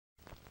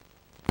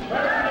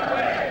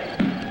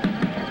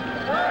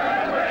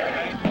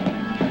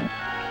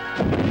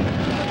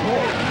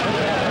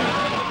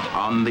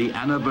On the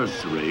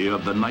anniversary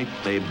of the night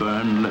they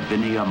burned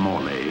Lavinia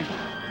Morley,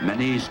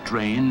 many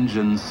strange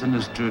and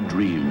sinister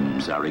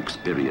dreams are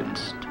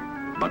experienced.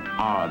 But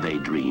are they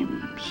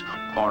dreams?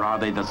 Or are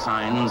they the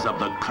signs of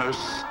the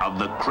curse of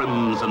the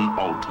Crimson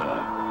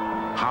Altar?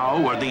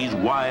 How are these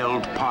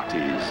wild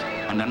parties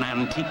and an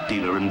antique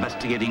dealer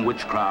investigating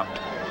witchcraft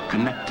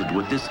connected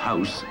with this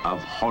house of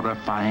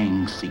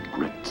horrifying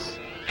secrets?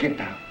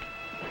 Get out.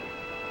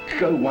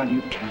 Go while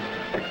you can.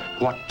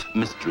 What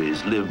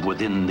mysteries live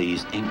within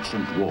these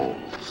ancient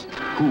walls?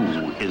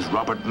 Who is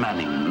Robert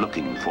Manning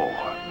looking for?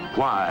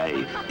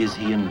 Why is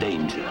he in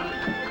danger?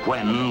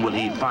 When will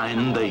he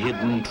find the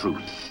hidden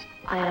truth?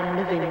 I am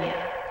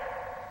Lavinia,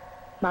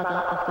 mother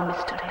of the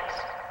mysteries,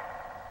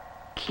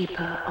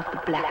 keeper of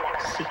the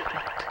black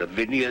secret.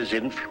 Lavinia's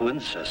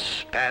influence has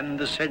spanned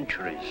the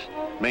centuries,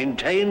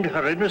 maintained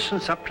her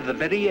innocence up to the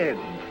very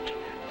end.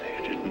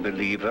 They didn't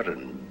believe her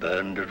and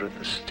burned her at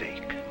the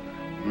stake.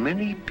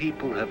 Many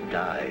people have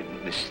died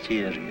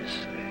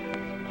mysteriously,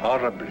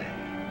 horribly.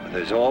 But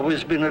there's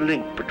always been a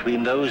link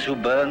between those who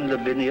burned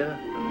Lavinia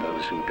and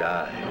those who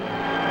died.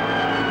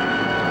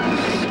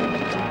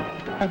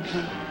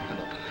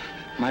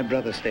 My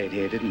brother stayed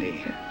here, didn't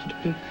he?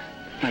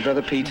 My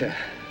brother Peter.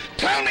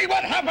 Tell me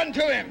what happened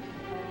to him!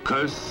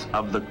 Curse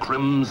of the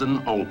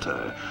Crimson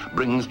Altar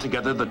brings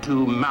together the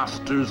two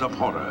masters of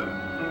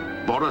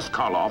horror, Boris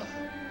Karloff,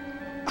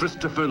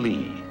 Christopher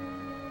Lee,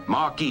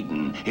 Mark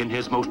Eden in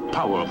his most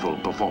powerful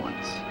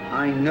performance.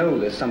 I know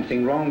there's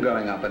something wrong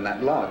going up in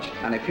that lodge,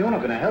 and if you're not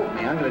going to help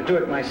me, I'm going to do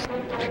it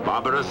myself.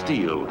 Barbara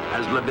Steele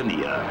as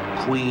Lavinia,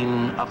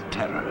 Queen of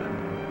Terror.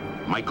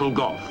 Michael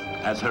Goff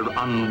as her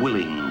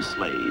unwilling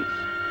slave.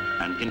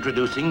 And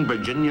introducing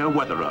Virginia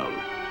Wetherell,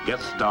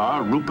 guest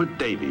star Rupert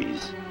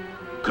Davies.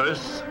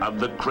 Curse of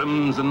the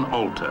Crimson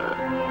Altar.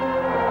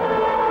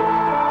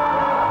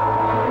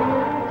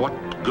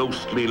 What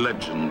ghostly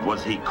legend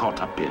was he caught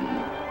up in?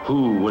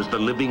 Who was the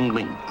living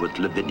link with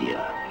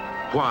Lavinia?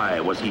 Why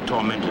was he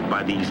tormented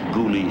by these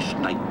ghoulish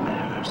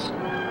nightmares?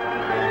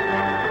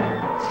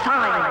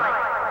 Sign!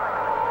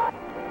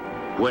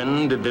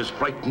 When did this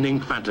frightening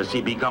fantasy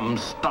become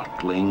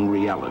startling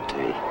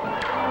reality?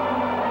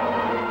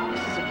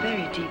 This is a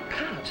very deep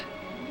cut.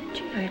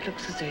 Do you know, it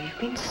looks as though you've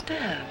been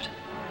stabbed.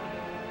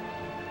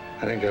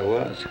 I think I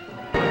was.